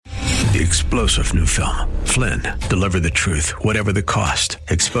The explosive new film, Flynn, deliver the truth, whatever the cost.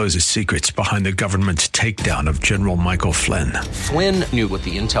 Exposes secrets behind the government's takedown of General Michael Flynn. Flynn knew what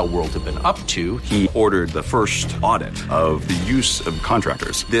the intel world had been up to. He ordered the first audit of the use of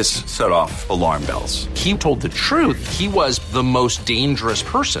contractors. This set off alarm bells. He told the truth. He was the most dangerous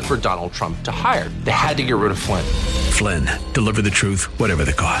person for Donald Trump to hire. They had to get rid of Flynn. Flynn, deliver the truth, whatever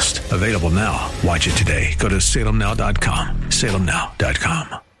the cost. Available now. Watch it today. Go to salemnow.com.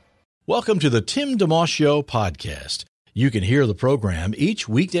 salemnow.com. Welcome to the Tim DeMoss Show podcast. You can hear the program each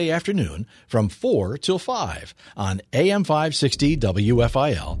weekday afternoon from 4 till 5 on AM 560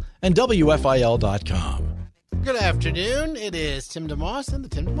 WFIL and WFIL.com. Good afternoon. It is Tim DeMoss and the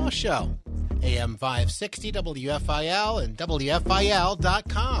Tim DeMoss Show. AM 560 WFIL and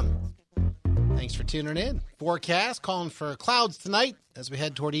WFIL.com. Thanks for tuning in. Forecast calling for clouds tonight as we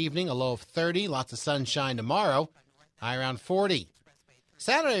head toward evening, a low of 30. Lots of sunshine tomorrow, high around 40.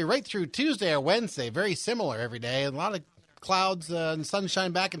 Saturday right through Tuesday or Wednesday, very similar every day. A lot of clouds and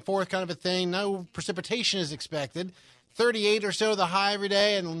sunshine back and forth kind of a thing. No precipitation is expected. 38 or so the high every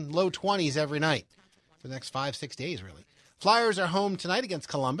day and low 20s every night for the next 5-6 days, really. Flyers are home tonight against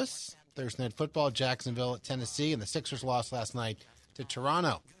Columbus. Thursday night football, Jacksonville at Tennessee, and the Sixers lost last night to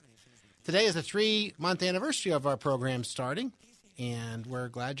Toronto. Today is the 3-month anniversary of our program starting, and we're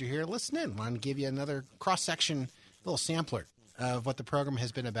glad you're here to listen in. Want to give you another cross-section, little sampler of what the program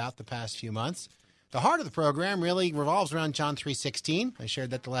has been about the past few months. The heart of the program really revolves around John 3:16. I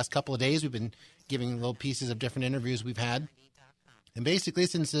shared that the last couple of days. We've been giving little pieces of different interviews we've had. And basically,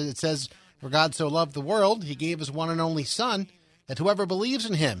 since it says, "For God so loved the world, he gave his one and only Son, that whoever believes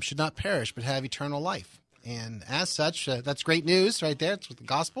in him should not perish but have eternal life." And as such, that's great news right there. It's with the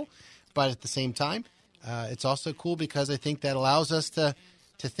gospel. But at the same time, it's also cool because I think that allows us to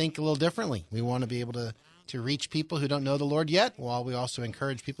think a little differently. We want to be able to reach people who don't know the Lord yet, while we also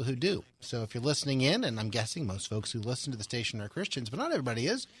encourage people who do. So if you're listening in, and I'm guessing most folks who listen to the station are Christians, but not everybody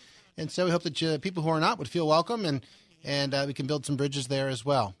is. And so we hope that people who are not would feel welcome, and we can build some bridges there as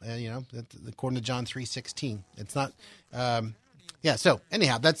well. According to John 3:16, it's not. So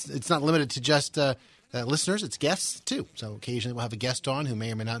anyhow, it's not limited to just listeners; it's guests too. So occasionally we'll have a guest on who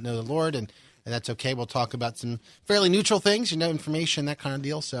may or may not know the Lord, and that's okay. We'll talk about some fairly neutral things, information, that kind of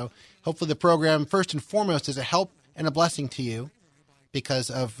deal. So hopefully the program, first and foremost, is a help and a blessing to you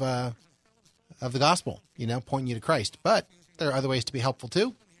because of the gospel, pointing you to Christ. But there are other ways to be helpful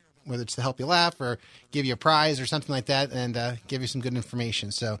too, whether it's to help you laugh or give you a prize or something like that, and give you some good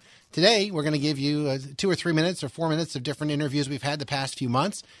information. So today we're going to give you 2 or 3 minutes or 4 minutes of different interviews we've had the past few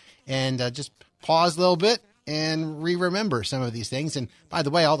months, and just pause a little bit and remember some of these things. And by the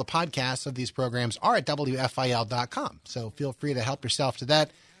way, all the podcasts of these programs are at WFIL.com. So feel free to help yourself to that.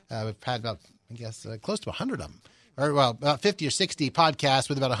 We've had about, close to 100 of them. About 50 or 60 podcasts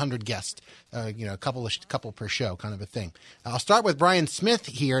with about 100 guests, a couple per show kind of a thing. I'll start with Brian Smith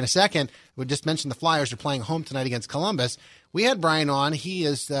here in a second. We just mentioned the Flyers are playing home tonight against Columbus. We had Brian on. He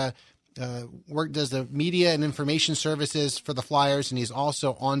is does the media and information services for the Flyers, and he's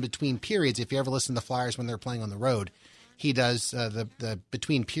also on between periods. If you ever listen to the Flyers when they're playing on the road, he does the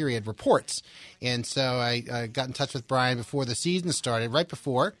between period reports. And so I got in touch with Brian before the season started, right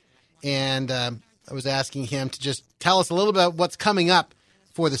before, and I was asking him to just tell us a little bit about what's coming up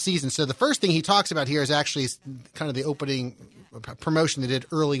for the season. So the first thing he talks about here is actually kind of the opening promotion they did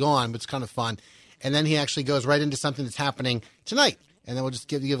early on, but it's kind of fun. And then he actually goes right into something that's happening tonight. And then we'll just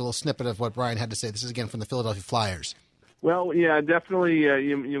give you a little snippet of what Brian had to say. This is, again, from the Philadelphia Flyers. Well, yeah, definitely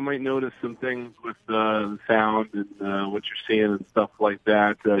you might notice some things with the sound and what you're seeing and stuff like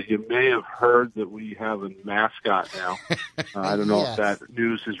that. You may have heard that we have a mascot now. I don't know if that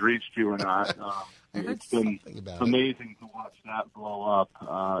news has reached you or not. It's been amazing to watch that blow up.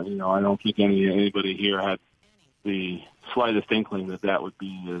 I don't think anybody here had the slightest inkling that would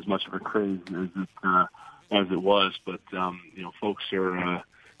be as much of a craze as it was. But folks are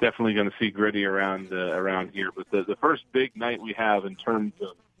definitely going to see Gritty around here. But the first big night we have in terms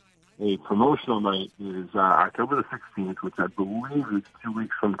of a promotional night is October the 16th, which I believe is 2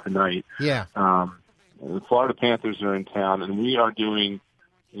 weeks from tonight. Yeah. The Florida Panthers are in town, and we are doing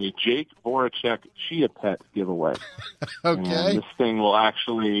a Jake Voracek Chia Pet giveaway. Okay. And this thing will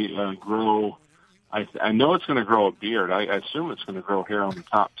actually grow. I know it's going to grow a beard. I assume it's going to grow hair on the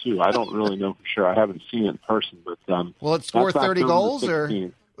top, too. I don't really know for sure. I haven't seen it in person. But will it score 30 goals? Or?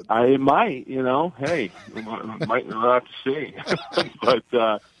 It might, Hey, we'll have to see. But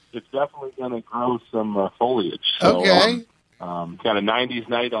it's definitely going to grow some foliage. So, okay. Got a 90s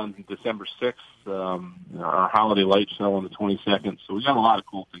night on December 6th, our holiday light show on the 22nd. So we got a lot of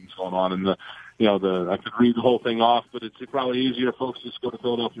cool things going on. And I could read the whole thing off, but it's probably easier. Folks just go to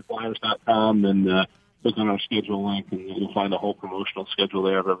PhiladelphiaFlyers.com and click on our schedule link, and you'll find the whole promotional schedule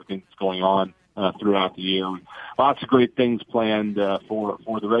there of everything that's going on throughout the year. Lots of great things planned for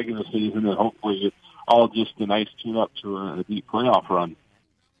the regular season, and hopefully it's all just a nice tune-up to a deep playoff run.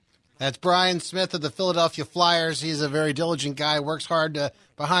 That's Brian Smith of the Philadelphia Flyers. He's a very diligent guy, works hard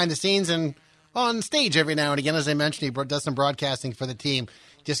behind the scenes and on stage every now and again. As I mentioned, he does some broadcasting for the team.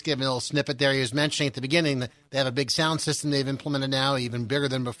 Just give me a little snippet there. He was mentioning at the beginning that they have a big sound system they've implemented now, even bigger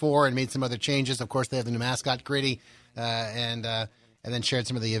than before, and made some other changes. Of course, they have the new mascot, Gritty, and then shared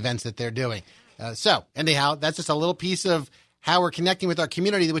some of the events that they're doing. So, anyhow, that's just a little piece of how we're connecting with our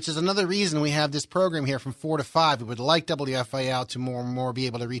community, which is another reason we have this program here from 4 to 5. We would like WFIL to more and more be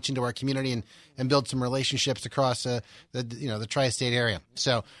able to reach into our community and build some relationships across the tri-state area.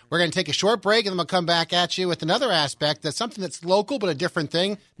 So we're going to take a short break, and then we'll come back at you with another aspect that's something that's local but a different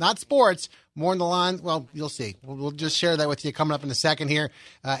thing, not sports, more in the line. Well, you'll see. We'll just share that with you coming up in a second here.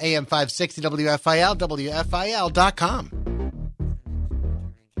 AM 560 WFIL, WFIL.com.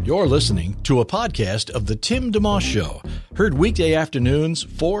 You're listening to a podcast of The Tim DeMoss Show, heard weekday afternoons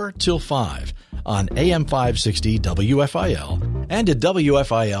 4 till 5 on AM 560 WFIL and at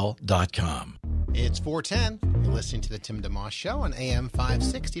WFIL.com. It's 4:10. You're listening to The Tim DeMoss Show on AM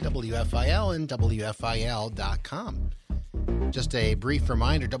 560 WFIL and WFIL.com. Just a brief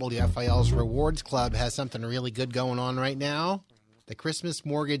reminder, WFIL's Rewards Club has something really good going on right now, the Christmas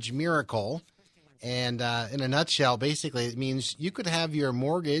Mortgage Miracle. And in a nutshell, basically, it means you could have your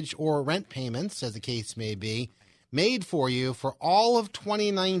mortgage or rent payments, as the case may be, made for you for all of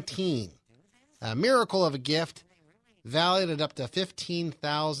 2019. A miracle of a gift valued at up to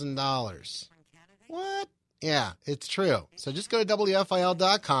 $15,000. What? Yeah, it's true. So just go to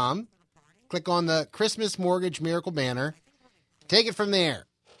WFIL.com, click on the Christmas Mortgage Miracle banner, take it from there.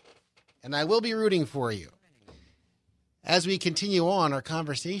 And I will be rooting for you. As we continue on our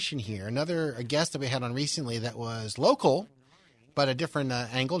conversation here, a guest that we had on recently that was local, but a different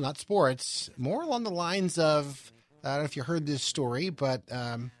angle, not sports, more along the lines of, I don't know if you heard this story, but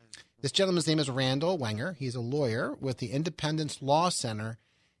this gentleman's name is Randall Wenger. He's a lawyer with the Independence Law Center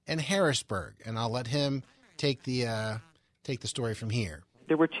in Harrisburg, and I'll let him take the story from here.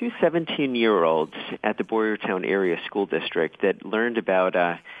 There were two 17-year-olds at the Boyertown Area School District that learned about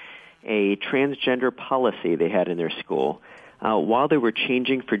a transgender policy they had in their school. While they were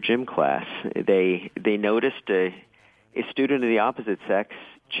changing for gym class, they noticed a student of the opposite sex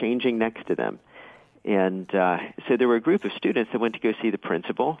changing next to them. And so there were a group of students that went to go see the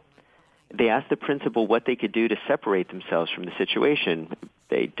principal. They asked the principal what they could do to separate themselves from the situation.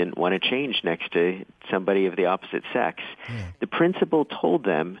 They didn't want to change next to somebody of the opposite sex. Yeah. The principal told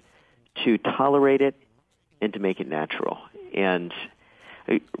them to tolerate it and to make it natural. And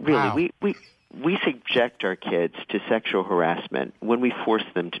really, wow. we subject our kids to sexual harassment when we force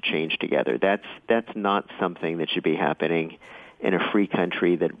them to change together. That's not something that should be happening in a free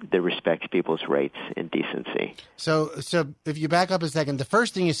country that respects people's rights and decency. So if you back up a second, the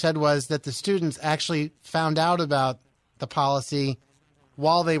first thing you said was that the students actually found out about the policy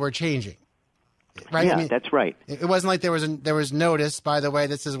while they were changing. Right? Yeah, that's right. It wasn't like there was notice, by the way,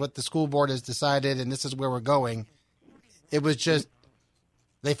 this is what the school board has decided and this is where we're going. It was just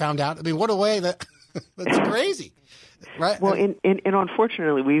they found out. I mean, what a way that's crazy. Right? Well, and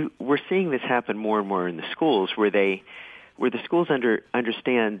unfortunately, we're seeing this happen more and more in the schools where the schools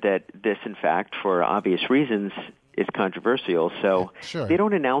understand that this, in fact, for obvious reasons, is controversial. So sure. They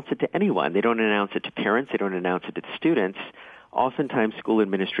don't announce it to anyone. They don't announce it to parents. They don't announce it to the students. Oftentimes, school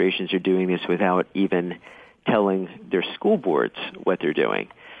administrations are doing this without even telling their school boards what they're doing.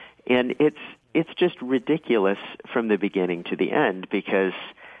 And it's just ridiculous from the beginning to the end because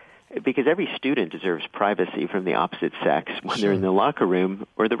every student deserves privacy from the opposite sex when sure. they're in the locker room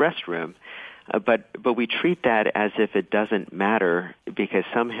or the restroom. But we treat that as if it doesn't matter because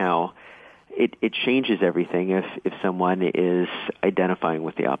somehow it changes everything if someone is identifying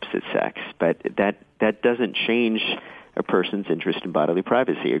with the opposite sex. But that doesn't change a person's interest in bodily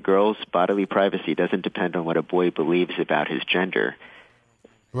privacy. A girl's bodily privacy doesn't depend on what a boy believes about his gender.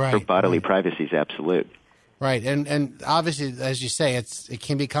 Right. Her bodily privacy is absolute. Right, and obviously, as you say, it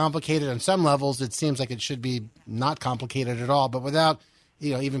can be complicated on some levels. It seems like it should be not complicated at all, but without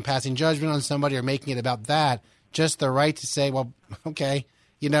even passing judgment on somebody or making it about that, just the right to say, well, okay,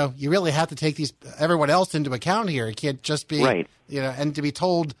 you really have to take everyone else into account here. It can't just be right. And to be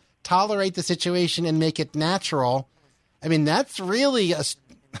told tolerate the situation and make it natural. I mean, that's really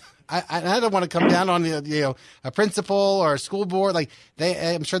I don't want to come down on a principal or a school board. Like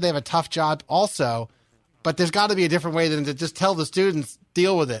I'm sure they have a tough job also. But there's got to be a different way than to just tell the students,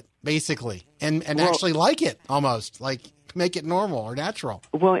 deal with it, basically, and actually like it almost, like make it normal or natural.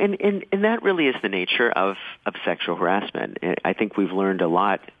 Well, and that really is the nature of sexual harassment. I think we've learned a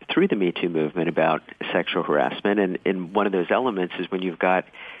lot through the Me Too movement about sexual harassment, and one of those elements is when you've got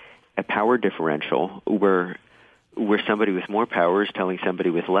a power differential where somebody with more power is telling somebody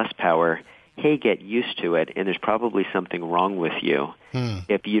with less power, hey, get used to it, and there's probably something wrong with you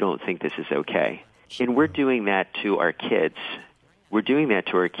if you don't think this is okay. And we're doing that to our kids. We're doing that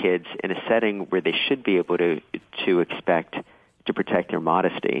to our kids in a setting where they should be able to expect to protect their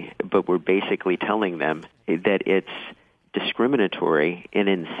modesty, but we're basically telling them that it's discriminatory and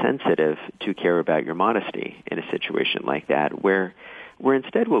insensitive to care about your modesty in a situation like that, where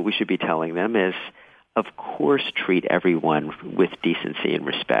instead what we should be telling them is, of course, treat everyone with decency and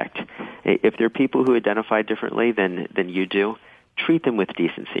respect. If there are people who identify differently than you do, treat them with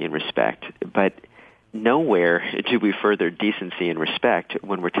decency and respect. But nowhere do we further decency and respect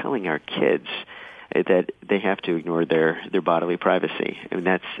when we're telling our kids that they have to ignore their bodily privacy. I mean,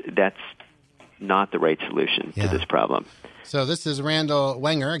 that's not the right solution to this problem. So this is Randall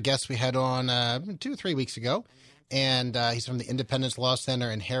Wenger, a guest we had on 2 or 3 weeks ago, and he's from the Independence Law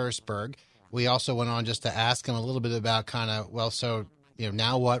Center in Harrisburg. We also went on just to ask him a little bit about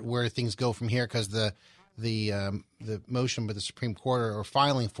now what, where things go from here, because the motion with the Supreme Court or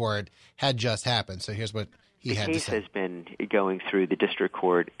filing for it had just happened. So here's what he had to say. The case has been going through the district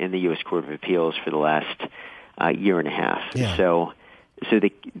court and the U.S. Court of Appeals for the last year and a half. Yeah. So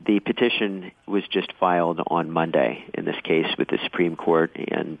the petition was just filed on Monday in this case with the Supreme Court,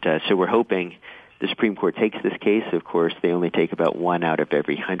 and so we're hoping the Supreme Court takes this case. Of course, they only take about 1 out of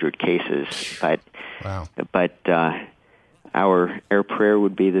every 100 cases, but wow. But our importance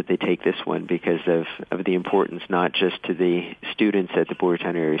would be that they take this one because of the importance not just to the students at the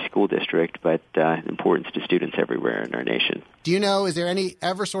Boyertown Area School District, but importance to students everywhere in our nation. Do you know, is there any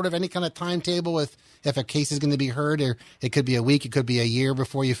kind of timetable if a case is going to be heard, or it could be a week, it could be a year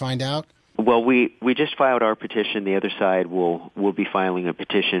before you find out? Well, we just filed our petition. The other side will be filing a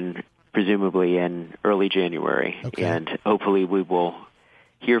petition presumably in early January, okay. And hopefully we will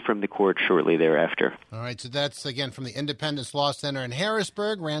hear from the court shortly thereafter. All right, so that's, again, from the Independence Law Center in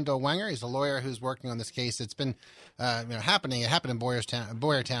Harrisburg, Randall Wenger. He's a lawyer who's working on this case. It's been happening. It happened in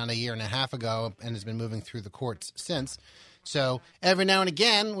Boyertown a year and a half ago and has been moving through the courts since. So every now and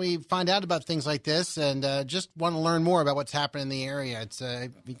again, we find out about things like this and just want to learn more about what's happening in the area. It's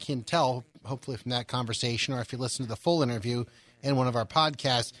you can tell, hopefully, from that conversation, or if you listen to the full interview in one of our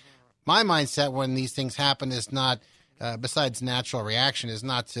podcasts, my mindset when these things happen is not, besides natural reaction, is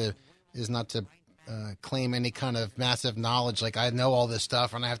not to claim any kind of massive knowledge, like I know all this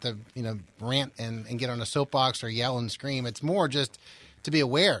stuff and I have to rant and get on a soapbox or yell and scream. It's more just to be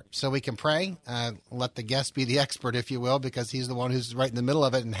aware so we can pray, let the guest be the expert, if you will, because he's the one who's right in the middle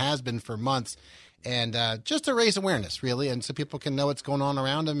of it and has been for months, and just to raise awareness, really, and so people can know what's going on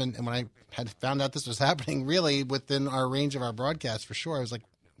around them. And when I had found out this was happening really within our range of our broadcast, for sure, I was like,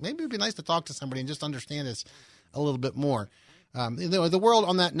 maybe it would be nice to talk to somebody and just understand this a little bit more. The world,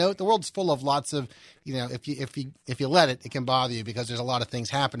 on that note, the world's full of lots of, if you let it, it can bother you because there's a lot of things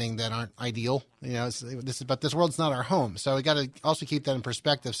happening that aren't ideal. But this world's not our home, so we got to also keep that in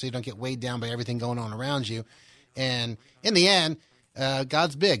perspective so you don't get weighed down by everything going on around you. And in the end,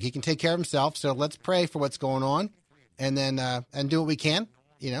 God's big; He can take care of Himself. So let's pray for what's going on, and then and do what we can,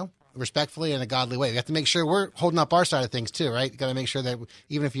 respectfully in a godly way. We have to make sure we're holding up our side of things too, right? You got to make sure that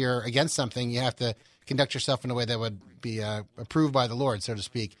even if you're against something, you have to conduct yourself in a way that would be approved by the Lord, so to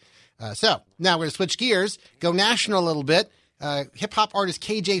speak. So now we're going to switch gears, go national a little bit. Hip hop artist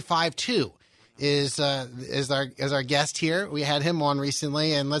KJ52 is our guest here. We had him on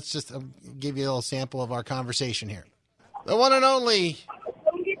recently, and let's just give you a little sample of our conversation here. The one and only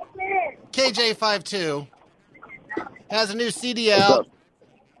KJ52 has a new CD out.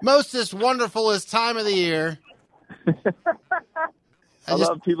 Mostest wonderfulest time of the year. I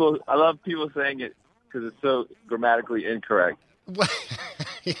love people saying it because it's so grammatically incorrect.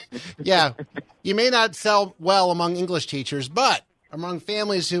 Yeah, you may not sell well among English teachers, but among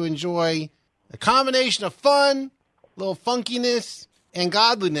families who enjoy a combination of fun, a little funkiness, and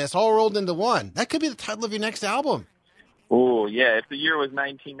godliness all rolled into one. That could be the title of your next album. Oh, yeah. If the year was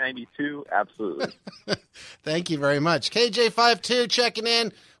 1992, absolutely. Thank you very much. KJ52 checking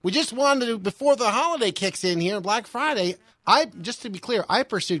in. We just wanted to, before the holiday kicks in here, Black Friday, just to be clear, I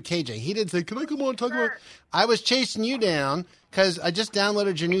pursued KJ. He didn't say, can I come on and talk about it? I was chasing you down because I just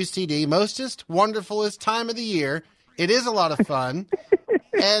downloaded your new CD, Mostest Wonderfulest Time of the Year. It is a lot of fun.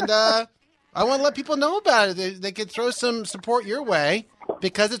 And I want to let people know about it. They could throw some support your way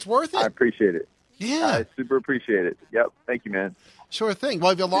because it's worth it. I appreciate it. Yeah. I super appreciate it. Yep. Thank you, man. Sure thing.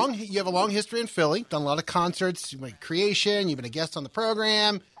 Well, you have a long history in Philly, done a lot of concerts, Creation, you've been a guest on the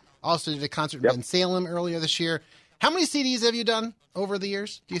program, also did a concert in Ben Salem earlier this year. How many CDs have you done over the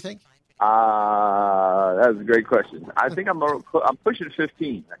years, do you think? That's a great question. I think I'm pushing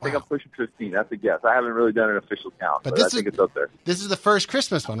 15. I think I'm pushing 15. That's a guess. I haven't really done an official count, but I think it's up there. This is the first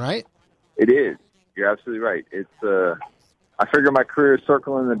Christmas one, right? It is. You're absolutely right. It's I figure my career is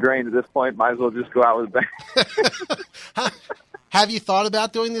circling the drain at this point. Might as well just go out with a bang. Have you thought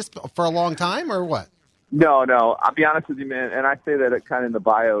about doing this for a long time or what? No. I'll be honest with you, man, and I say that it kind of in the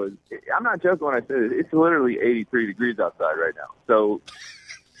bio. I'm not joking when I say it. It's literally 83 degrees outside right now. So,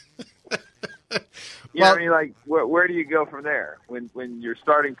 you know what I mean? Like, where do you go from there when your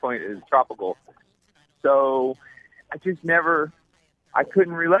starting point is tropical? So, I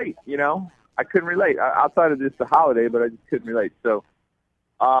couldn't relate, you know? I couldn't relate. Outside of just the holiday, but I just couldn't relate. So,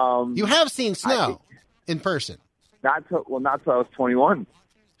 you have seen snow in person. Not till I was 21.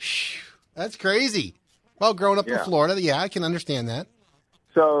 That's crazy. Well, growing up in Florida, I can understand that.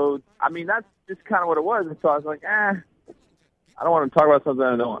 So, I mean, that's just kind of what it was. And so I was like, I don't want to talk about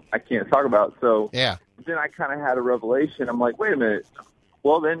something I can't talk about. So then I kind of had a revelation. I'm like, wait a minute.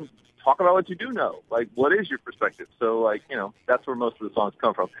 Well, then talk about what you do know. Like, what is your perspective? So, like, you know, that's where most of the songs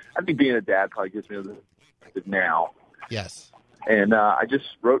come from. I think being a dad probably gives me the perspective now. Yes. And I just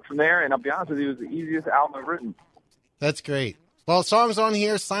wrote from there. And I'll be honest with you, it was the easiest album I've written. That's great. Well, songs on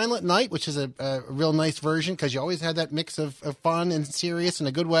here, Silent Night, which is a real nice version because you always had that mix of fun and serious in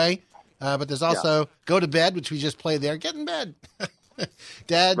a good way. But there's also Go to Bed, which we just played there. Get in bed.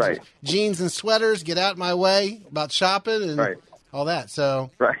 Dad, jeans and sweaters, get out my way, about shopping and all that.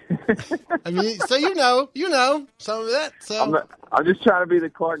 So, I mean, so you know some of that. So I'm just trying to be the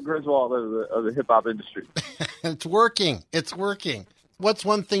Clark Griswold of the hip-hop industry. It's working. It's working. What's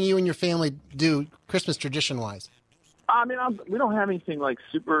one thing you and your family do Christmas tradition-wise? I mean, we don't have anything like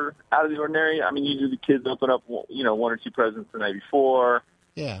super out of the ordinary. I mean, usually the kids open up, you know, one or two presents the night before.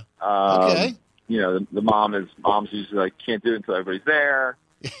 Yeah. Okay. You know, the mom's usually like, can't do it until everybody's there.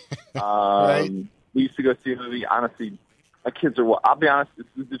 We used to go see a movie. Honestly, my kids are, I'll be honest,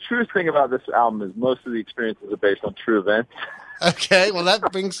 the truest thing about this album is most of the experiences are based on true events. Okay, well,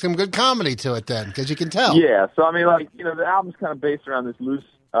 that brings some good comedy to it then, because you can tell. Yeah, so I mean, like, you know, the album's kind of based around this loose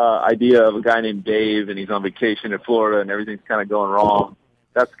idea of a guy named Dave, and he's on vacation in Florida, and everything's kind of going wrong.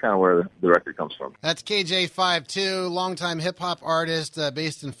 That's kind of where the record comes from. That's KJ52, longtime hip-hop artist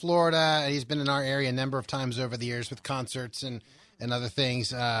based in Florida. He's been in our area a number of times over the years with concerts and other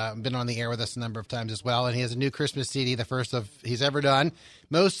things. Been on the air with us a number of times as well. And he has a new Christmas CD, the first of he's ever done.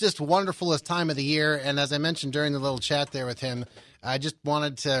 Mostest Wonderfulest Time of the Year. And as I mentioned during the little chat there with him, I just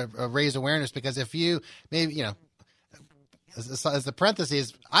wanted to raise awareness because if you maybe, you know, as the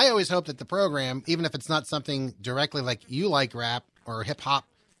parentheses, I always hope that the program, even if it's not something directly like you like rap or hip hop,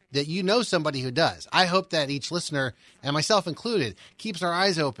 that you know somebody who does. I hope that each listener, and myself included, keeps our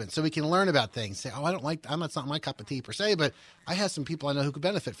eyes open so we can learn about things. Say, that's not my cup of tea per se, but I have some people I know who could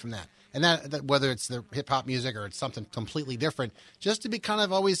benefit from that. And that whether it's the hip hop music or it's something completely different, just to be kind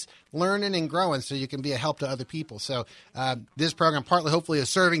of always learning and growing so you can be a help to other people. So this program partly hopefully is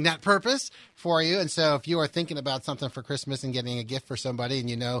serving that purpose for you. And so if you are thinking about something for Christmas and getting a gift for somebody and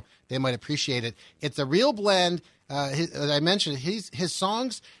you know they might appreciate it, it's a real blend. As I mentioned, his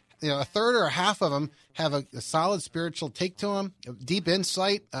songs, you know, a third or a half of them have a solid spiritual take to them, deep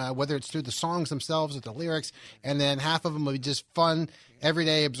insight, whether it's through the songs themselves or the lyrics, and then half of them will be just fun,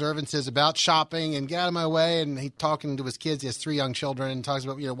 everyday observances about shopping and get out of my way. And he talking to his kids. He has 3 young children and talks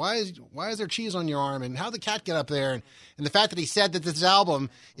about, you know, why is there cheese on your arm and how the cat get up there? And the fact that he said that this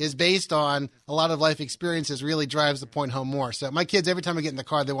album is based on a lot of life experiences really drives the point home more. So my kids, every time we get in the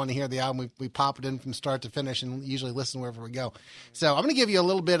car, they want to hear the album. We pop it in from start to finish and usually listen wherever we go. So I'm going to give you a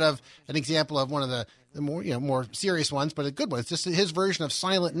little bit of an example of one of the more, you know, more serious ones, but a good one. It's just his version of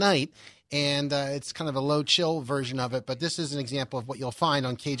Silent Night. And it's kind of a low chill version of it, but this is an example of what you'll find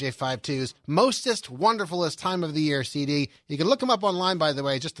on KJ52's Mostest Wonderfulest Time of the Year CD. You can look him up online, by the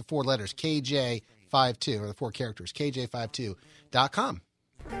way, just the 4 letters, KJ52, or the 4 characters, KJ52.com.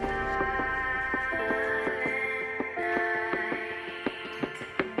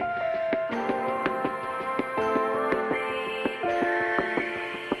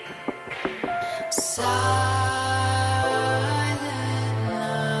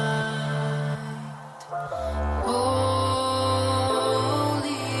 Oh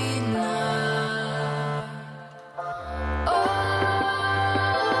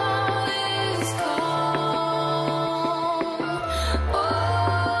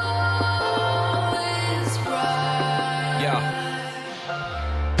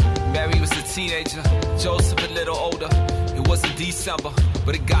teenager, Joseph a little older. It wasn't December,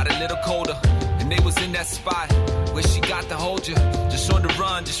 but it got a little colder. And they was in that spot where she got to hold you. Just on the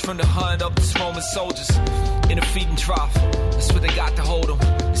run, just from the hunt of the Roman soldiers. In a feeding trough, that's where they got to hold them.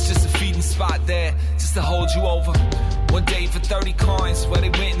 It's just a feeding spot there, just to hold you over. One day for 30 coins, where they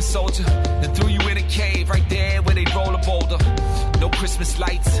went and sold you. Then threw you in a cave, right there where they roll a boulder. No Christmas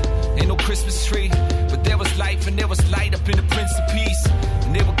lights, ain't no Christmas tree. But there was life and there was light up in the Prince of Peace.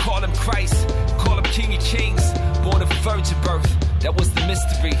 And they would call him Christ, call him King of Kings. Born of a virgin birth, that was the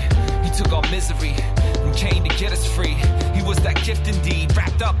mystery. He took our misery and came to get us free. He was that gift indeed,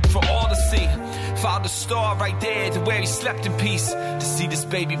 wrapped up for all to see. Found a star right there to where he slept in peace. To see this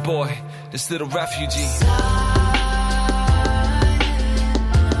baby boy, this little refugee.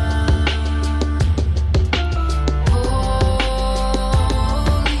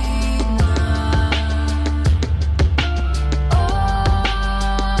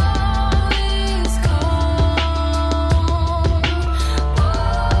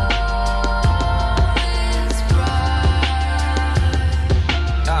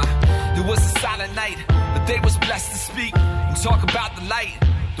 Talk about the light,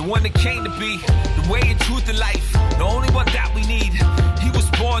 the one that came to be, the way and truth of life, the only one that we need. He was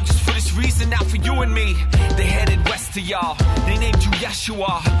born just for this reason, not for you and me. They headed west to y'all, they named you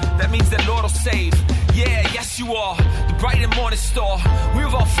Yeshua. That means that Lord will save. Yeah, yes you are, the bright and morning star.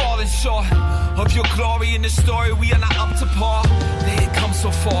 We've all fallen short of your glory in the story. We are not up to par. They had come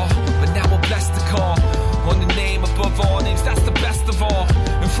so far, but now we're blessed to call on the name above all names. That's the best of all.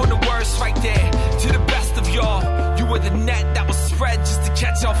 And from the worst right there to the best of y'all, you were the net that was spread just to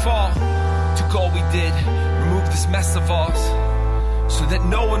catch our fall. Took all we did, removed this mess of ours, so that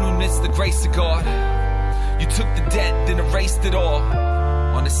no one would miss the grace of God. You took the debt, then erased it all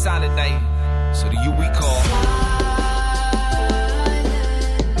on the silent night. So to you we call.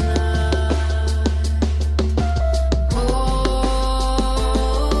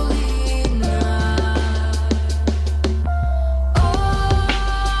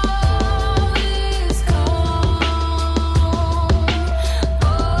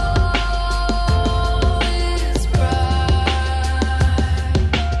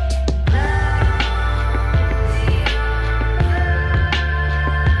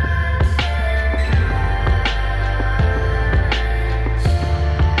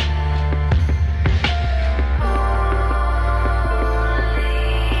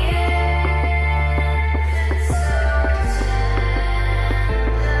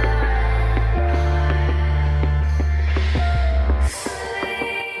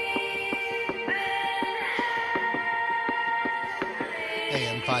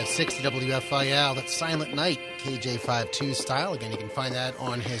 WFIL, that's Silent Night, KJ52 style. Again, you can find that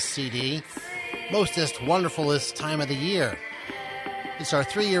on his CD, Mostest Wonderfulest Time of the Year. It's our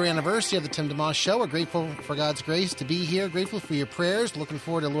 3-year anniversary of the Tim DeMoss Show. We're grateful for God's grace to be here, grateful for your prayers, looking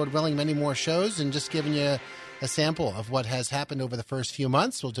forward to, Lord willing, many more shows, and just giving you a sample of what has happened over the first few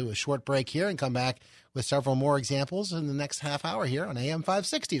months. We'll do a short break here and come back with several more examples in the next half hour here on AM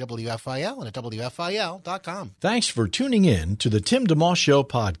 560 WFIL and at WFIL.com. Thanks for tuning in to the Tim DeMoss Show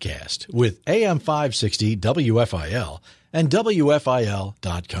podcast with AM 560 WFIL and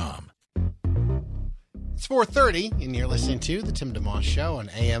WFIL.com. It's 4:30, and you're listening to the Tim DeMoss Show on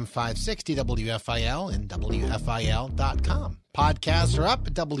AM 560 WFIL and WFIL.com. Podcasts are up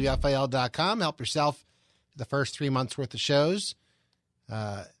at WFIL.com. Help yourself to the first 3 months' worth of shows.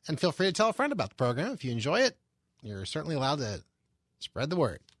 And feel free to tell a friend about the program. If you enjoy it, you're certainly allowed to spread the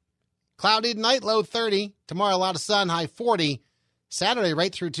word. Cloudy tonight, low 30. Tomorrow, a lot of sun, high 40. Saturday,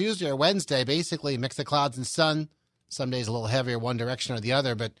 right through Tuesday or Wednesday, basically mix of clouds and sun. Some days a little heavier one direction or the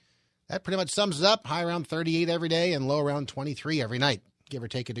other, but that pretty much sums it up. High around 38 every day and low around 23 every night, give or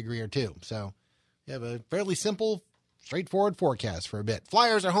take a degree or two. So you have a fairly simple, straightforward forecast for a bit.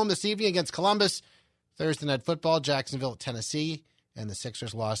 Flyers are home this evening against Columbus. Thursday night football, Jacksonville at Tennessee. And the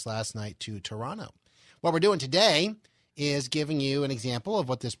Sixers lost last night to Toronto. What we're doing today is giving you an example of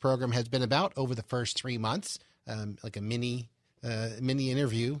what this program has been about over the first 3 months, like a mini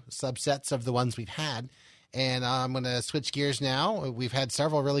interview, subsets of the ones we've had. And I'm going to switch gears now. We've had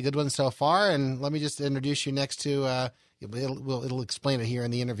several really good ones so far, and let me just introduce you next to it'll explain it here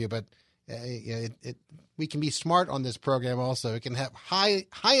in the interview, but we can be smart on this program also. It can have high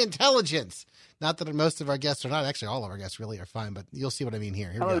intelligence. Not that most of our guests are not. Actually, all of our guests really are fine, but you'll see what I mean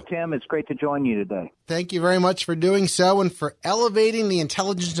here. Hello, Tim. It's great to join you today. Thank you very much for doing so and for elevating the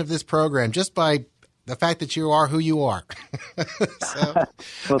intelligence of this program just by the fact that you are who you are.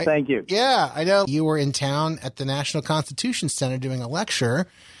 Well, thank you. I know you were in town at the National Constitution Center doing a lecture,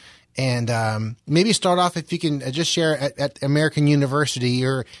 And maybe start off, if you can just share at American University,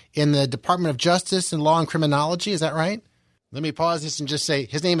 you're in the Department of Justice and Law and Criminology. Is that right? Let me pause this and just say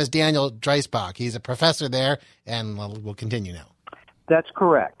his name is Daniel Dreisbach. He's a professor there, and we'll continue now. That's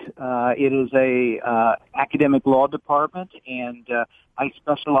correct. It is a academic law department, and I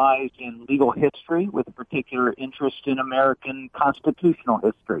specialize in legal history with a particular interest in American constitutional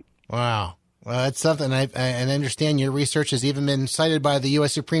history. Wow. Well, that's something. I understand your research has even been cited by the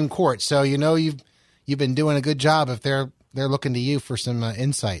U.S. Supreme Court. So you've been doing a good job if they're looking to you for some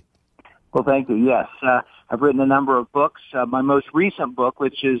insight. Well, thank you. Yes, I've written a number of books. My most recent book,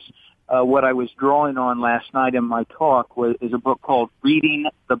 which is what I was drawing on last night in my talk, is a book called Reading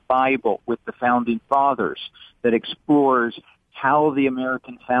the Bible with the Founding Fathers that explores how the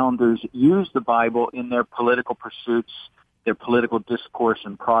American founders used the Bible in their political pursuits, their political discourse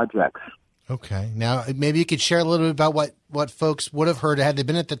and projects. Okay. Now, maybe you could share a little bit about what folks would have heard had they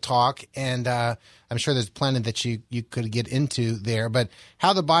been at the talk, and I'm sure there's plenty that you could get into there, but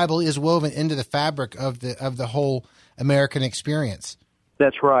how the Bible is woven into the fabric of the whole American experience.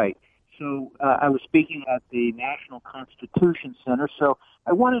 That's right. So I was speaking at the National Constitution Center, so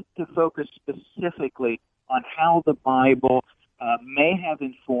I wanted to focus specifically on how the Bible may have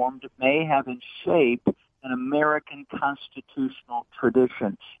informed, may have shaped an American constitutional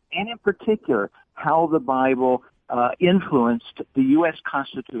tradition, and in particular, how the Bible influenced the U.S.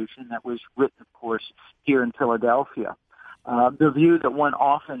 Constitution that was written, of course, here in Philadelphia. The view that one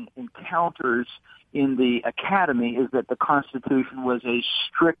often encounters in the academy is that the Constitution was a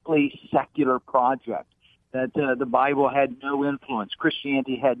strictly secular project, that the Bible had no influence,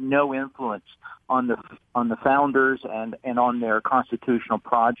 Christianity had no influence on the founders and on their constitutional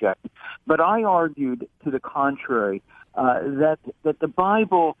project. But I argued to the contrary, that the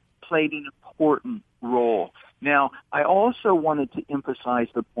Bible played an important role. Now, I also wanted to emphasize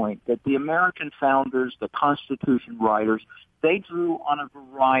the point that the American founders, the Constitution writers, they drew on a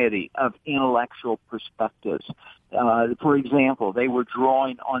variety of intellectual perspectives. For example, they were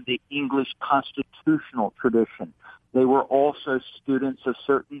drawing on the English constitutional tradition. They were also students of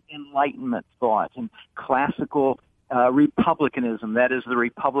certain Enlightenment thought and classical republicanism, that is the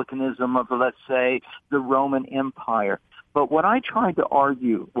republicanism of, let's say, the Roman Empire. But what I tried to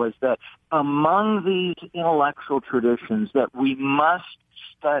argue was that among these intellectual traditions that we must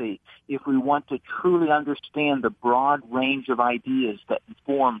study if we want to truly understand the broad range of ideas that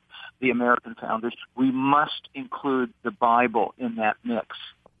informed the American founders, we must include the Bible in that mix.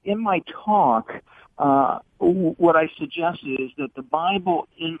 In my talk, what I suggested is that the Bible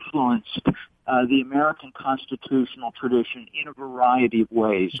influenced the American constitutional tradition in a variety of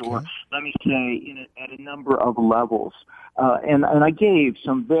ways, or let me say at a number of levels. And I gave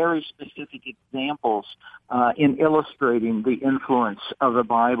some very specific examples in illustrating the influence of the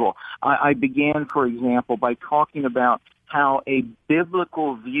Bible. I began, for example, by talking about how a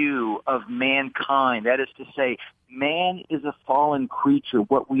biblical view of mankind, that is to say, man is a fallen creature,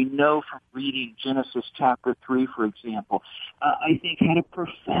 what we know from reading Genesis chapter 3, for example, I think had a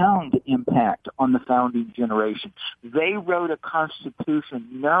profound impact on the founding generation. They wrote a constitution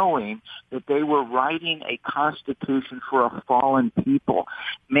knowing that they were writing a constitution for a fallen people.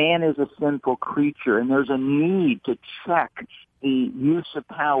 Man is a sinful creature, and there's a need to check the use of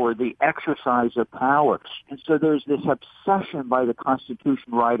power, the exercise of power. And so there's this obsession by the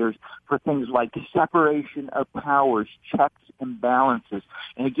Constitution writers for things like separation of powers, checks and balances.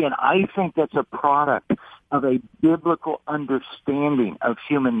 And again, I think that's a product of a biblical understanding of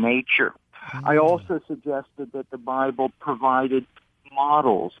human nature. I also suggested that the Bible provided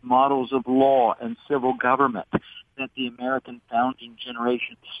models of law and civil government that the American founding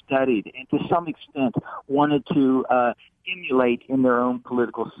generation studied and to some extent wanted to emulate in their own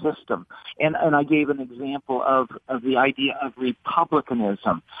political system. And I gave an example of the idea of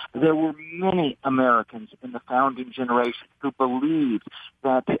republicanism. There were many Americans in the founding generation who believed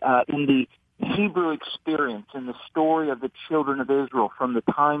that in the Hebrew experience, in the story of the children of Israel from the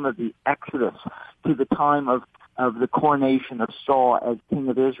time of the Exodus to the time of the coronation of Saul as king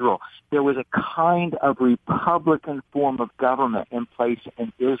of Israel, there was a kind of republican form of government in place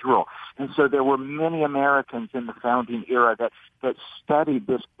in Israel. And so there were many Americans in the founding era that studied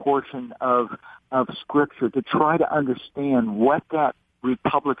this portion of Scripture to try to understand what that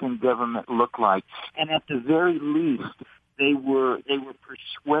republican government looked like. And at the very least, they were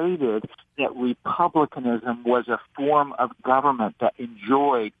persuaded that republicanism was a form of government that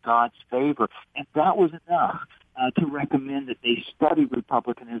enjoyed God's favor. And that was enough to recommend that they study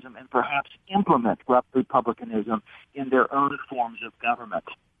republicanism and perhaps implement republicanism in their own forms of government.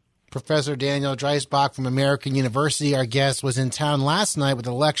 Professor Daniel Dreisbach from American University, our guest, was in town last night with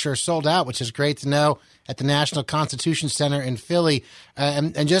a lecture sold out, which is great to know, at the National Constitution Center in Philly.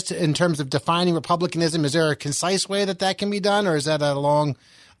 And just in terms of defining republicanism, is there a concise way that can be done, or is that a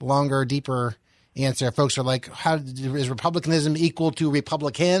longer, deeper answer? Folks are like, how is republicanism equal to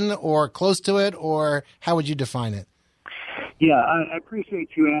Republican or close to it, or how would you define it? Yeah, I appreciate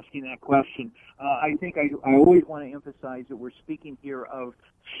you asking that question. I think I always want to emphasize that we're speaking here of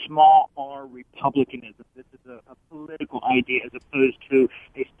small r republicanism. This is a political idea as opposed to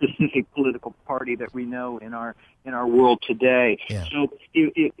a specific political party that we know in our world today. Yeah. So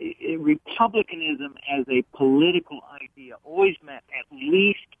republicanism as a political idea always meant at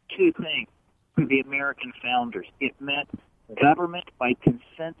least two things for the American founders. It meant government by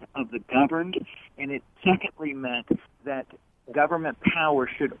consent of the governed, and it secondly meant that government power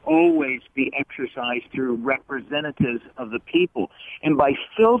should always be exercised through representatives of the people. And by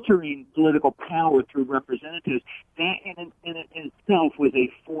filtering political power through representatives, that in itself was a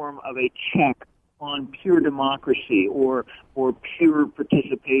form of a check on pure democracy or pure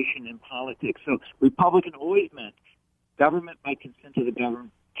participation in politics. So Republican always meant government by consent of the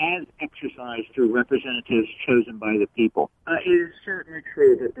governed, as exercised through representatives chosen by the people. It is certainly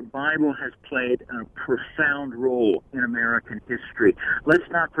true that the Bible has played a profound role in American history. Let's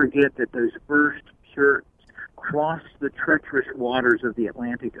not forget that those first Puritans crossed the treacherous waters of the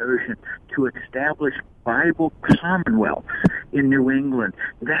Atlantic Ocean to establish Bible commonwealths in New England.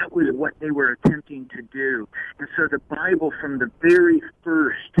 That was what they were attempting to do. And so the Bible, from the very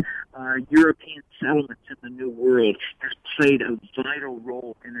first European settlements in the New World, has played a vital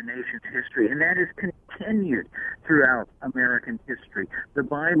role in the nation's history, and that has continued throughout American history. The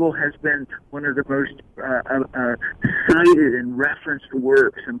Bible has been one of the most cited and referenced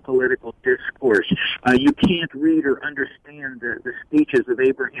works in political discourse. You can't read or understand the speeches of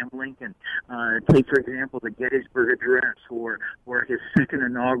Abraham Lincoln. Take, for example, the Gettysburg Address or his second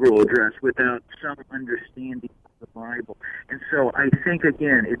inaugural address without some understanding of the Bible. And so I think,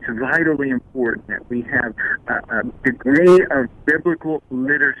 again, it's vitally important that we have a degree of biblical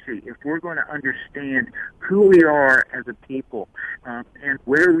literacy if we're going to understand who we are as a people and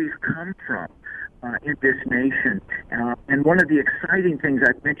where we've come from in this nation. And one of the exciting things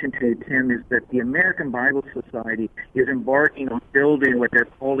I've mentioned to you, Tim, is that the American Bible Society is embarking on building what they're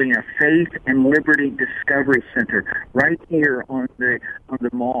calling a Faith and Liberty Discovery Center right here on the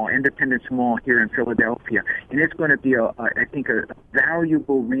mall, Independence Mall here in Philadelphia. And it's going to be, I think, a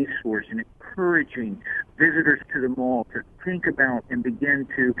valuable resource in encouraging visitors to the mall to think about and begin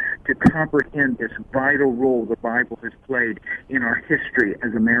to comprehend this vital role the Bible has played in our history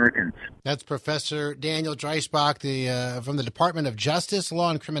as Americans. That's Professor Daniel Dreisbach from the Department of Justice,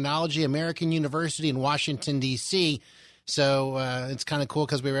 Law and Criminology, American University in Washington, D.C. So it's kind of cool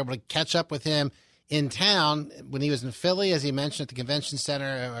because we were able to catch up with him in town when he was in Philly, as he mentioned, at the Convention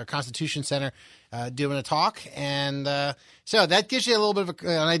Center or Constitution Center, doing a talk. And so that gives you a little bit of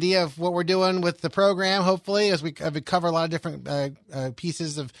an idea of what we're doing with the program, hopefully, as we cover a lot of different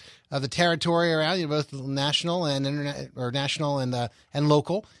pieces of the territory around, both national and internet, or national and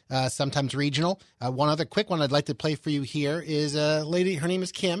local, sometimes regional. One other quick one I'd like to play for you here is a lady. Her name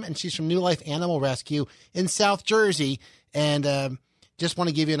is Kim, and she's from New Life Animal Rescue in South Jersey. And just want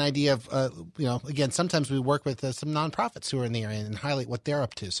to give you an idea of, again, sometimes we work with some nonprofits who are in the area and highlight what they're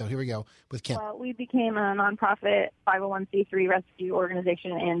up to. So here we go with Kim. Well, we became a nonprofit 501c3 rescue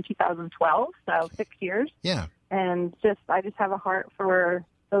organization in 2012, so 6 years. Yeah. And I just have a heart for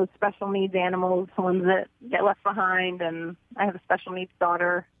those special needs animals, ones that get left behind. And I have a special needs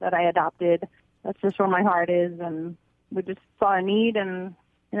daughter that I adopted. That's just where my heart is. And we just saw a need, and,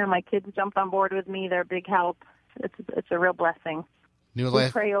 my kids jumped on board with me. They're a big help. It's a real blessing. New Life.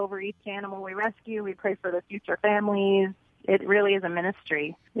 We pray over each animal we rescue. We pray for the future families. It really is a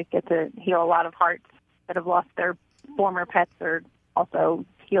ministry. We get to heal a lot of hearts that have lost their former pets, or also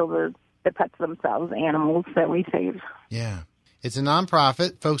heal the pets themselves, animals that we save. Yeah. It's a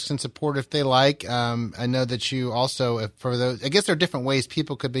nonprofit. Folks can support if they like. I know that you also, for those, I guess there are different ways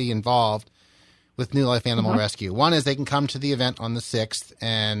people could be involved with New Life Animal Rescue. One is they can come to the event on the 6th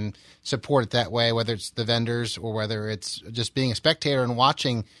and support it that way, whether it's the vendors or whether it's just being a spectator and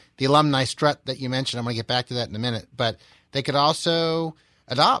watching the alumni strut that you mentioned. I'm going to get back to that in a minute. But they could also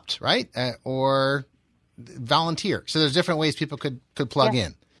adopt, right? Or volunteer. So there's different ways people could plug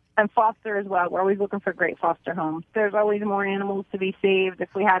in. And foster as well. We're always looking for great foster homes. There's always more animals to be saved. If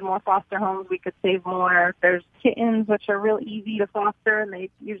we had more foster homes, we could save more. There's kittens, which are real easy to foster, and they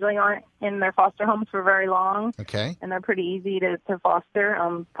usually aren't in their foster homes for very long. Okay. And they're pretty easy to foster.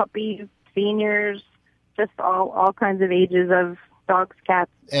 Puppies, seniors, just all kinds of ages of dogs,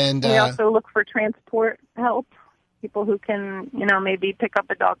 cats. And we also look for transport help, people who can, maybe pick up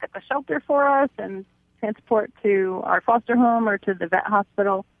a dog at the shelter for us and transport to our foster home or to the vet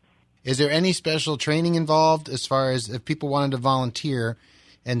hospital. Is there any special training involved as far as if people wanted to volunteer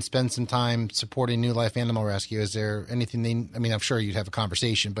and spend some time supporting New Life Animal Rescue? Is there anything I'm sure you'd have a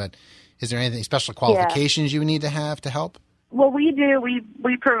conversation, but is there anything, special qualifications you would need to have to help? Well, we do.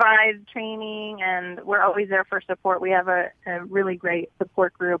 We provide training, and we're always there for support. We have a really great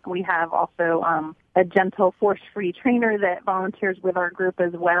support group. We have also a gentle, force-free trainer that volunteers with our group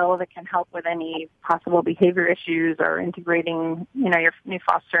as well that can help with any possible behavior issues or integrating, your new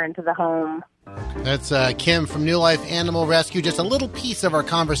foster into the home. That's Kim from New Life Animal Rescue. Just a little piece of our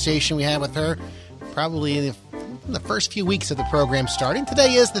conversation we had with her probably in the first few weeks of the program starting.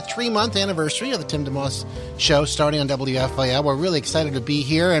 Today is the 3-month anniversary of the Tim DeMoss Show starting on WFIL. We're really excited to be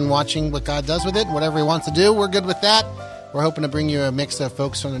here and watching what God does with it and whatever he wants to do. We're good with that. We're hoping to bring you a mix of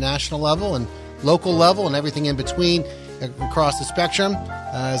folks from the national level and local level and everything in between across the spectrum,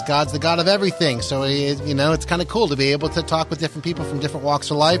 as God's the God of everything. So, it's kind of cool to be able to talk with different people from different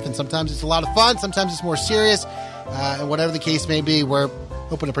walks of life, and sometimes it's a lot of fun, sometimes it's more serious, and whatever the case may be, we're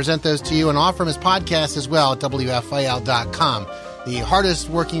hoping to present those to you and offer them as podcasts as well at WFIL.com. The hardest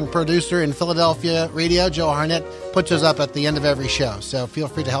working producer in Philadelphia radio, Joe Harnett, puts those up at the end of every show. So feel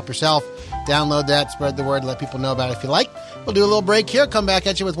free to help yourself. Download that, spread the word, let people know about it if you like. We'll do a little break here, come back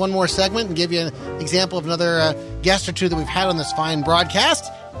at you with one more segment and give you an example of another guest or two that we've had on this fine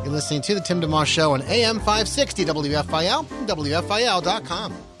broadcast. You're listening to The Tim DeMoss Show on AM 560 WFIL and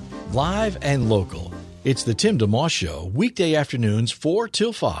WFIL.com. Live and local. It's The Tim DeMoss Show, weekday afternoons 4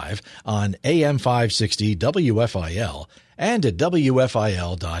 till 5 on AM 560 WFIL and at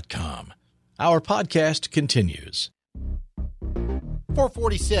WFIL.com. Our podcast continues.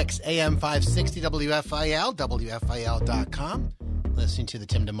 446 AM 560 WFIL, WFIL.com. Listening to The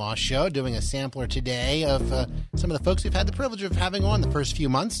Tim DeMoss Show, doing a sampler today of some of the folks we've had the privilege of having on the first few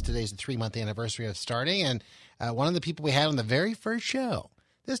months. Today's the 3-month anniversary of starting, and one of the people we had on the very first show,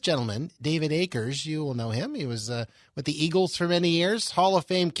 this gentleman, David Akers, you will know him. He was with the Eagles for many years, Hall of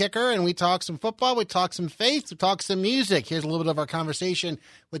Fame kicker, and we talked some football, we talked some faith, we talked some music. Here's a little bit of our conversation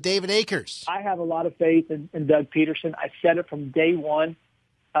with David Akers. I have a lot of faith in Doug Peterson. I said it from day one.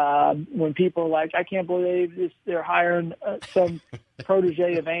 When people are like, I can't believe they're hiring some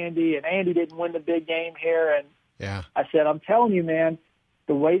protege of Andy, and Andy didn't win the big game here. And yeah, I said, I'm telling you, man,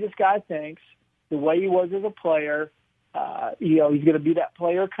 the way this guy thinks, the way he was as a player, he's going to be that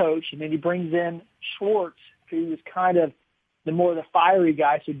player coach. And then he brings in Schwartz, who is kind of the more the fiery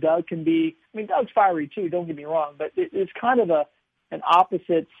guy. So Doug can be, Doug's fiery too, don't get me wrong, but it's kind of an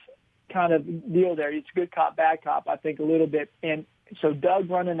opposite kind of deal there. It's good cop, bad cop, I think, a little bit. And so Doug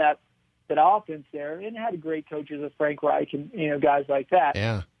running that offense there, and had great coaches of Frank Reich and guys like that.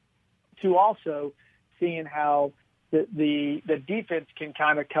 Yeah. To also seeing how the defense can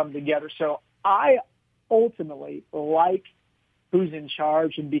kind of come together. So I ultimately like who's in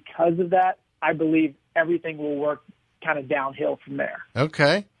charge, and because of that, I believe everything will work kind of downhill from there.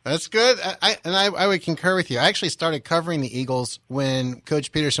 Okay, that's good. I would concur with you. I actually started covering the Eagles when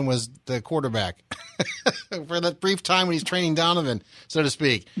Coach Peterson was the quarterback for that brief time when he's training Donovan, so to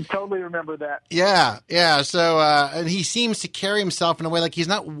speak. Totally remember that. Yeah. So, and he seems to carry himself in a way like he's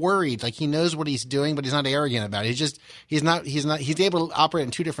not worried, like he knows what he's doing, but he's not arrogant about it. He's able to operate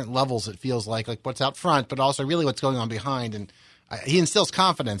on two different levels. It feels like what's out front, but also really what's going on behind. And he instills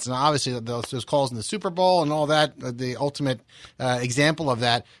confidence, and obviously those calls in the Super Bowl and all that, the ultimate example of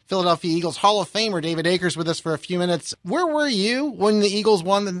that. Philadelphia Eagles Hall of Famer David Akers with us for a few minutes. Where were you when the Eagles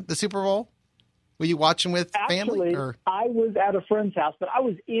won the Super Bowl? Were you watching with family? Actually, I was at a friend's house, but I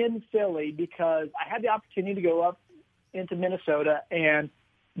was in Philly because I had the opportunity to go up into Minnesota, and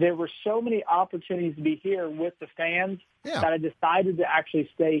there were so many opportunities to be here with the fans that I decided to actually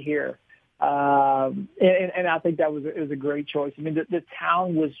stay here. And I think it was a great choice. The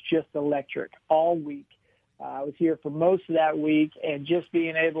town was just electric all week. I was here for most of that week, and just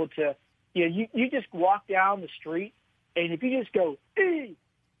being able to, you just walk down the street, and if you just go, "Ee!"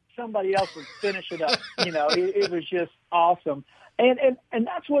 somebody else would finish it up. It was just awesome. And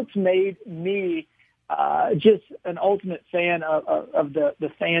that's what's made me just an ultimate fan of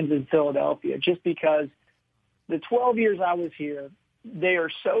the fans in Philadelphia, just because the 12 years I was here, they are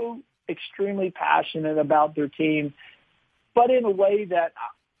so extremely passionate about their team, but in a way that,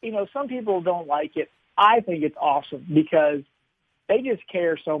 some people don't like it. I think it's awesome because they just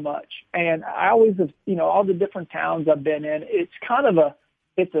care so much. And I always have, all the different towns I've been in, it's kind of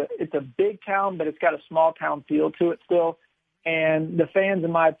it's a big town, but it's got a small town feel to it still. And the fans,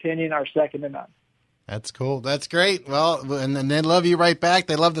 in my opinion, are second to none. That's cool. That's great. Well, and then they love you right back.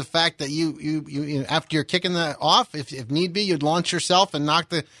 They love the fact that you after you're kicking that off, if need be, you'd launch yourself and knock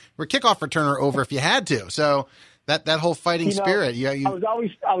the kickoff returner over if you had to. So that whole fighting spirit. I was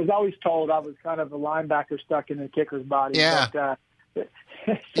always told I was kind of a linebacker stuck in the kicker's body. Yeah. But,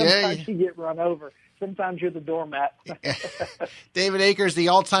 sometimes you get run over. Sometimes you're the doormat. David Akers, the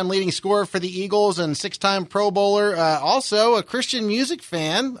all-time leading scorer for the Eagles and 6-time Pro Bowler, also a Christian music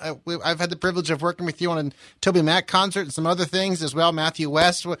fan. I've had the privilege of working with you on a Toby Mac concert and some other things as well, Matthew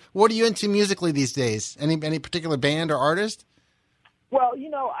West. What are you into musically these days? Any particular band or artist? Well,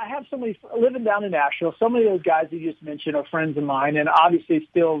 I have living down in Nashville. So many of those guys you just mentioned are friends of mine, and obviously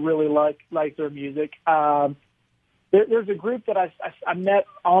still really like their music. There's a group that I met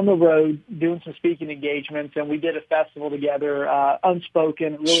on the road doing some speaking engagements, and we did a festival together,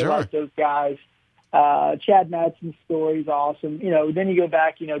 Unspoken. Really like those guys. Chad Madsen's story is awesome. Then you go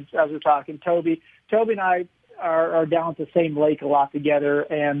back, as we're talking, Toby and I are down at the same lake a lot together,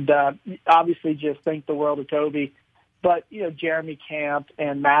 and obviously just think the world of Toby. But, Jeremy Camp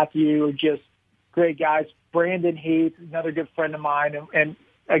and Matthew are just great guys. Brandon Heath, another good friend of mine, and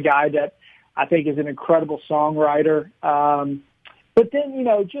a guy that I think is an incredible songwriter. But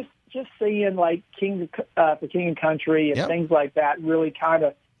then, just seeing like for King and Country and things like that really kind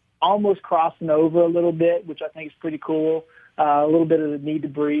of almost crossing over a little bit, which I think is pretty cool. A little bit of the Need to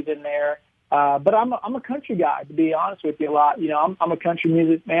Breathe in there. But I'm a country guy, to be honest with you a lot. I'm a country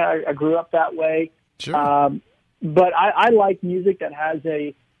music man. I grew up that way. Sure. But I like music that has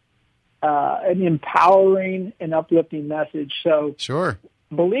an empowering and uplifting message. So sure.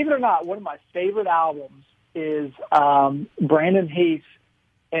 Believe it or not, one of my favorite albums is Brandon Heath,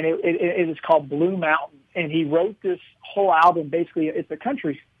 and it is called Blue Mountain. And he wrote this whole album. Basically, it's a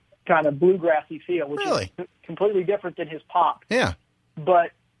country kind of bluegrassy feel, which is completely different than his pop. Yeah.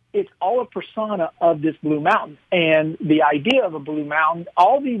 But it's all a persona of this Blue Mountain. And the idea of a Blue Mountain,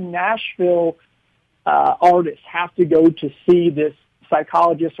 all the Nashville artists have to go to see this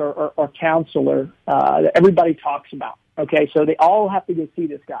psychologist or counselor that everybody talks about. Okay, so they all have to go see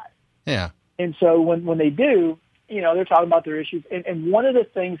this guy. Yeah. And so when they do, they're talking about their issues. And one of the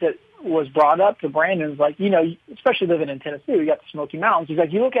things that was brought up to Brandon is like, especially living in Tennessee, we got the Smoky Mountains. He's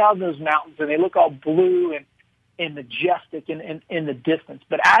like, you look out in those mountains and they look all blue and majestic in the distance.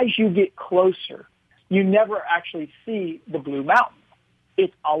 But as you get closer, you never actually see the Blue Mountains.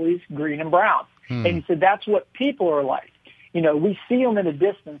 It's always green and brown. And he said that's what people are like. We see them in the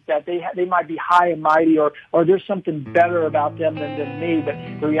distance that they might be high and mighty or there's something better about them than me. But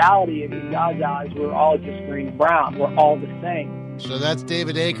the reality is, in God's eyes, we're all just green and brown. We're all the same. So that's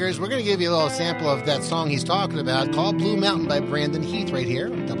David Akers. We're going to give you a little sample of that song he's talking about called Blue Mountain by Brandon Heath right here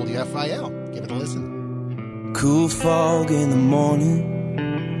on WFIL. Give it a listen. Cool fog in the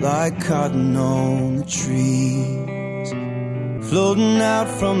morning, like cotton on the trees, floating out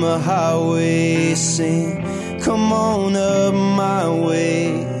from the highway, saying, come on up my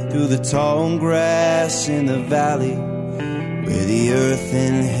way, through the tall grass in the valley, where the earth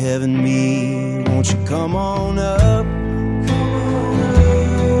and heaven meet. Won't you come on up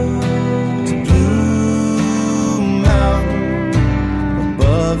to Blue Mountain,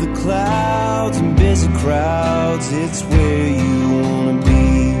 above the clouds and busy crowds, it's where you wanna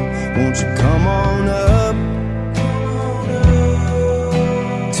be. Won't you come on up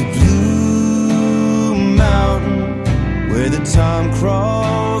to Blue Mountain, where the time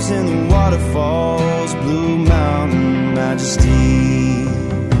crawls and the water falls, Blue Mountain majesty.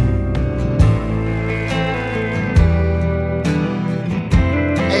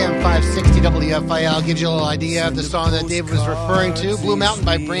 AM 560 WFIL gives you a little idea of the song that David was referring to, Blue Mountain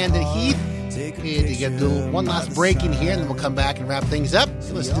by Brandon Heath. We had to get one last break in here, and then we'll come back and wrap things up.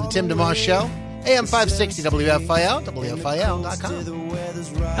 You listen to the Tim DeMoss Show, AM 560 WFIL,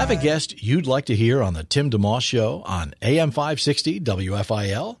 WFIL.com. Have a guest you'd like to hear on the Tim DeMoss Show on AM 560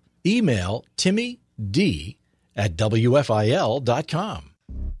 WFIL? Email timmyd at WFIL.com.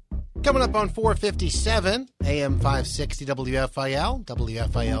 Coming up on 457, AM 560 WFIL,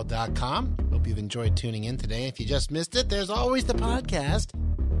 WFIL.com. Hope you've enjoyed tuning in today. If you just missed it, there's always the podcast.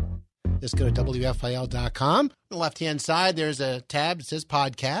 Just go to WFIL.com. On the left-hand side, there's a tab that says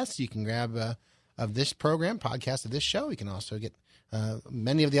podcasts. You can grab of this program, podcast of this show. You can also get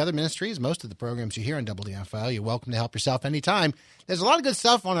many of the other ministries, most of the programs you hear on WFIL. You're welcome to help yourself anytime. There's a lot of good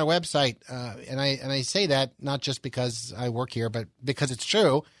stuff on our website, and I say that not just because I work here, but because it's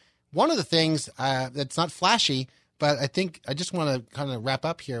true. One of the things that's not flashy, but I think I just want to kind of wrap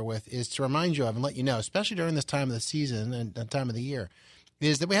up here with is to remind you of and let you know, especially during this time of the season and the time of the year,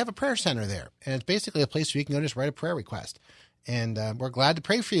 is that we have a prayer center there. And it's basically a place where you can go just write a prayer request. And we're glad to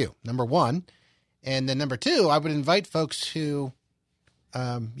pray for you. Number one, And then number two, I would invite folks who,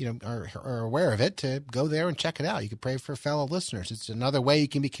 are aware of it to go there and check it out. You can pray for fellow listeners. It's another way you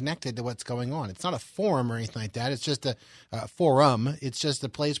can be connected to what's going on. It's not a forum or anything like that. It's just a forum. It's just a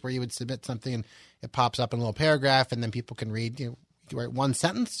place where you would submit something and it pops up in a little paragraph, and then people can read. You can write one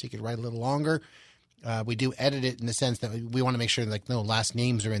sentence. You could write a little longer. We do edit it in the sense that we want to make sure no last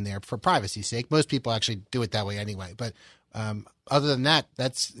names are in there for privacy's sake. Most people actually do it that way anyway. But other than that,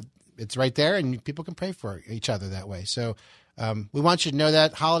 it's right there, and people can pray for each other that way. So we want you to know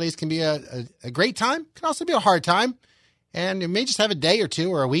that holidays can be a great time, can also be a hard time, and you may just have a day or two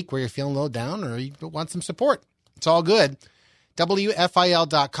or a week where you're feeling a little down or you want some support. It's all good.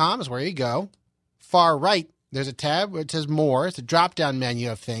 WFIL.com is where you go. Far right, there's a tab where it says More. It's a drop-down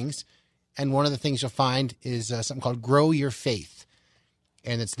menu of things. And one of the things you'll find is something called Grow Your Faith.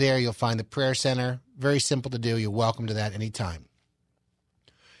 And it's there. You'll find the prayer center. Very simple to do. You're welcome to that anytime.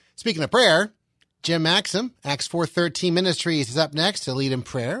 Speaking of prayer, Jim Maxim, Acts 4:13 Ministries, is up next to lead in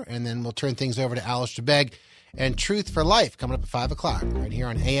prayer. And then we'll turn things over to Alistair Begg and Truth for Life coming up at 5 o'clock right here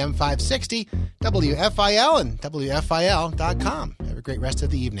on AM 560, WFIL, and WFIL.com. Have a great rest of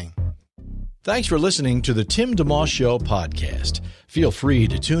the evening. Thanks for listening to the Tim DeMoss Show podcast. Feel free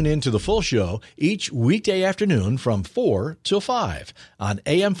to tune in to the full show each weekday afternoon from 4 till 5 on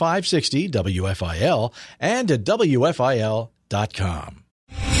AM 560 WFIL and at WFIL.com.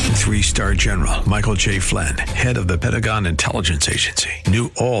 3-star General Michael J. Flynn, head of the Pentagon Intelligence Agency, knew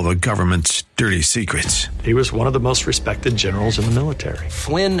all the government's dirty secrets. He was one of the most respected generals in the military.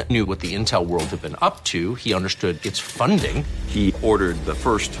 Flynn knew what the intel world had been up to. He understood its funding. He ordered the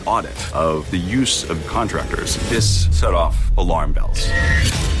first audit of the use of contractors. This set off alarm bells.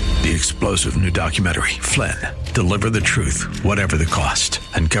 The explosive new documentary, Flynn, Deliver the Truth, Whatever the Cost,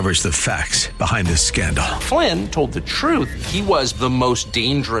 uncovers the facts behind this scandal. Flynn told the truth. He was the most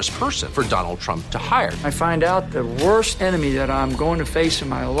dangerous person for Donald Trump to hire. I find out the worst enemy that I'm going to face in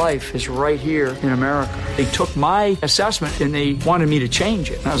my life is right here in America. They took my assessment and they wanted me to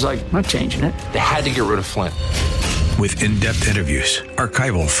change it. And I was like, I'm not changing it. They had to get rid of Flynn. With in-depth interviews,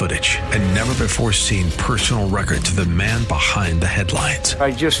 archival footage, and never-before-seen personal records of the man behind the headlines.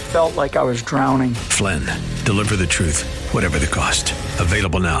 I just felt like I was drowning. Flynn, Deliver the Truth, Whatever the Cost.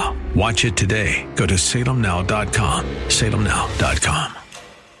 Available now. Watch it today. Go to salemnow.com. salemnow.com.